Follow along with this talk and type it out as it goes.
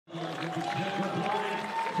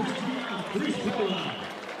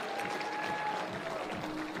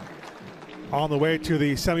On the way to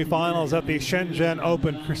the semifinals at the Shenzhen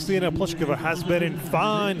Open, Kristyna Pliskova has been in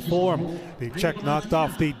fine form. The Czech knocked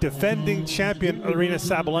off the defending champion Elena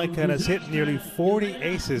and has hit nearly 40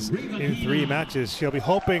 aces in 3 matches. She'll be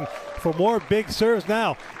hoping for more big serves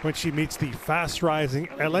now when she meets the fast-rising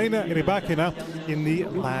Elena Rybakina in the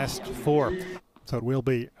last 4. So it will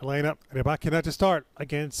be Elena Rybakina to start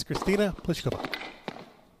against Kristyna Pliskova.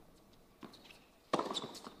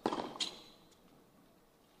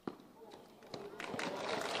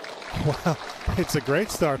 Wow, it's a great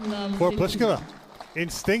start for Pliskova.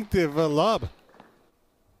 Instinctive lob.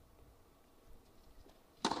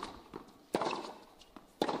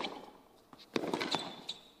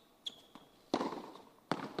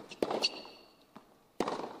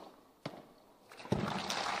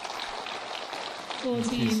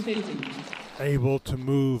 Able to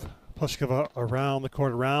move Pliskova around the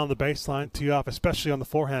court, around the baseline, tee off, especially on the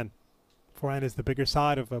forehand. Forehand is the bigger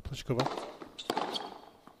side of Pliskova.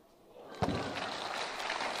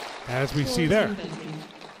 As we see there,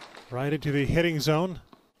 right into the hitting zone.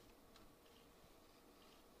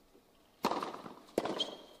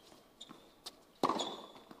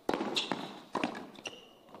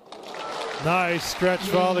 Nice stretch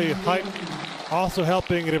volley, height also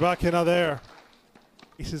helping Rybakina there.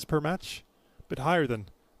 Aces per match, a bit higher than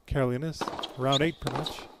Karolina's, around 8 per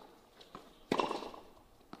match.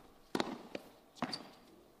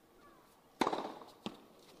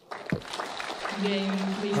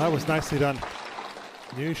 That was nicely done.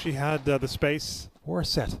 Knew she had the space for a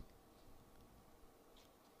set.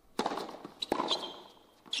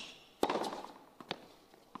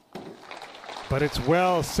 But it's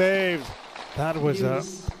well saved. That was a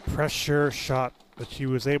pressure shot, but she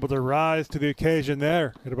was able to rise to the occasion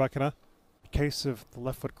there. Rybakina. Case of the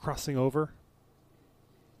left foot crossing over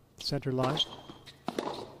center line.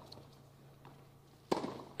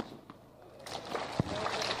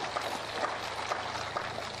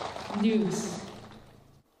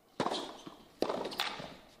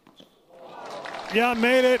 Yeah,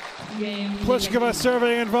 made it. Pliskova serving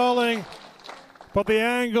and volleying, but the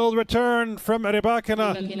angled return from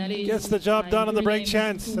Rybakina gets the job done on the break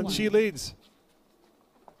chance, and she leads.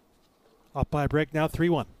 Up by a break now,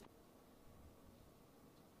 3-1.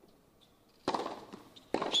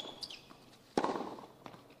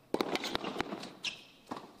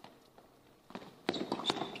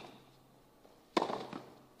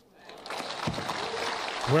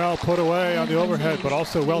 Well put away on the overhead, but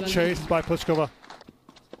also well chased by Pliskova.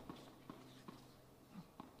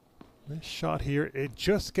 This shot here, it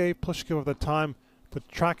just gave Pliskova the time to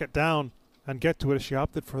track it down and get to it. She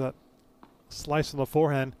opted for that slice on the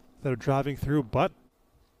forehand instead of driving through, but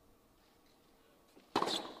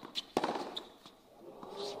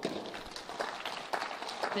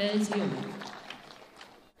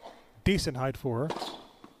decent height for her.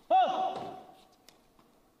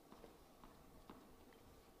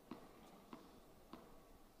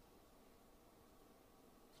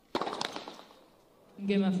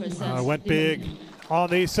 Went big on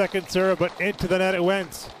the second serve, but into the net it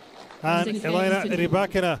went. And Elena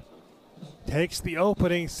Rybakina takes the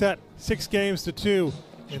opening set, 6-2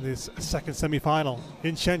 in this second semifinal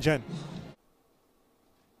in Shenzhen.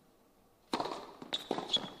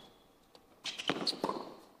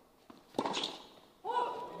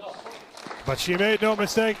 But she made no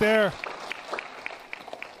mistake there.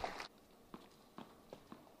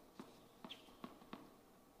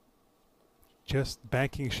 Just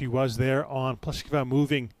banking she was there on Pliskova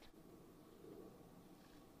moving.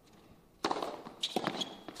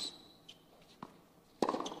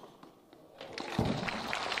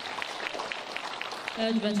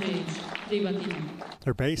 Advantage, Rybakina.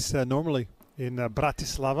 Their base normally in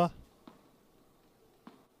Bratislava.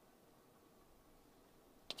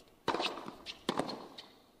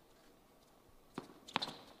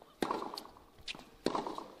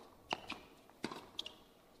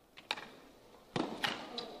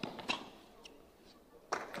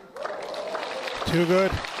 Too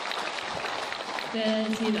good.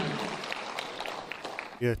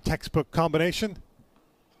 Yeah, textbook combination.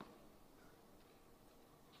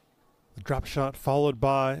 The drop shot followed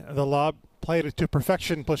by the lob. Played it to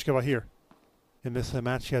perfection, Pliskova here. In this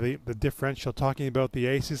match, yeah, the differential, talking about the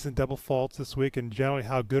aces and double faults this week and generally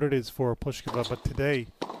how good it is for Pliskova, but today,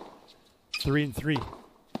 3-3.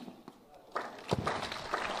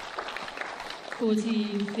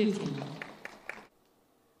 14-15.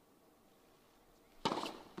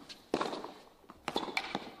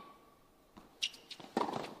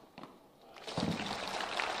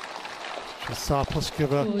 saw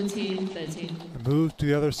Pliskova 40-30. move to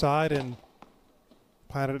the other side and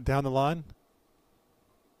planted it down the line.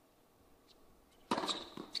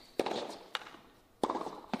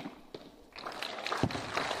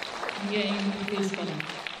 Game Pliskova.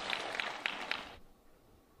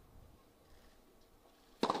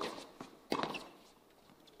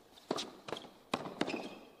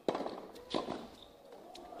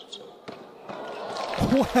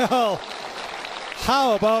 Well,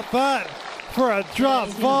 how about that for a drop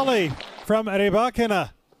volley from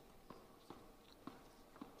Rybakina?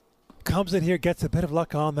 Comes in here, gets a bit of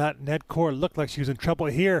luck on that net core. Looked like she was in trouble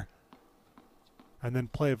here. And then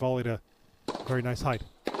play a volley to very nice height.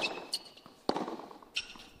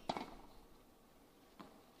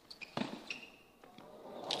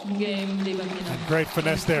 Game Rybakina. Great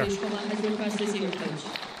finesse there. Pliskova has requested zero coach.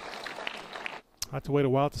 Had to wait a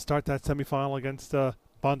while to start that semifinal against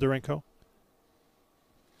Bondarenko.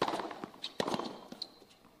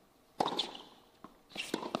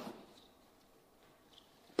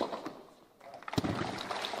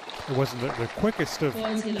 It wasn't the quickest of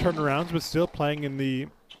turnarounds, but still playing in the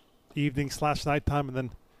evening/night time and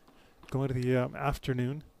then going to the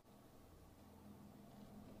afternoon.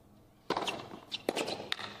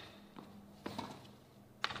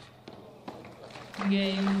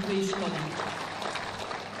 Game Pliskova.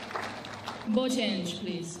 Ball change,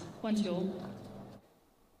 please. 1-2.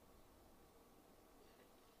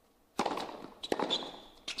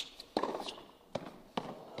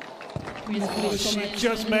 She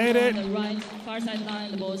just made it. On the right, far side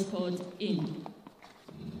line, the ball is called in.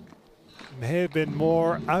 May have been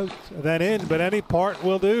more out than in, but any part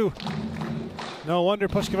will do. No wonder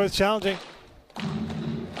Pliskova is challenging.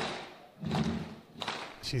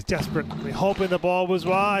 She's desperately hoping the ball was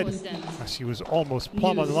wide. She was almost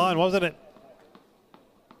plumb on the line, wasn't it?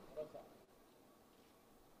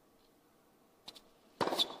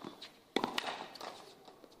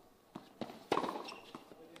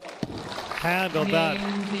 Handled that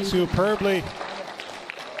superbly.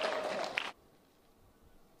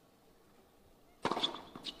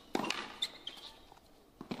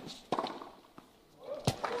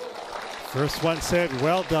 First one said,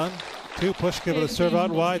 well done. To Pliskova to serve out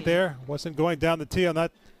wide there. Wasn't going down the tee on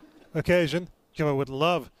that occasion. Pliskova would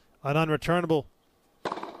love an unreturnable.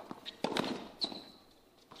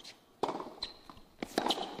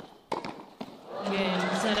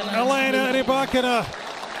 Elena Rybakina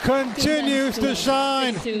continues to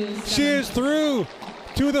shine. She is through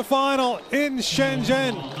to the final in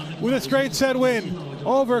Shenzhen with a straight set win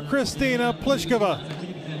over Kristyna Pliskova.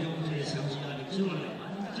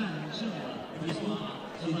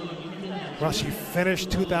 Well, she finished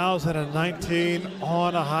 2019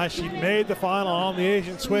 on a high. She made the final on the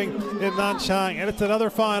Asian swing in Nanchang, and it's another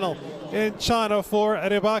final in China for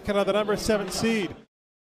Rybakina, the #7 seed.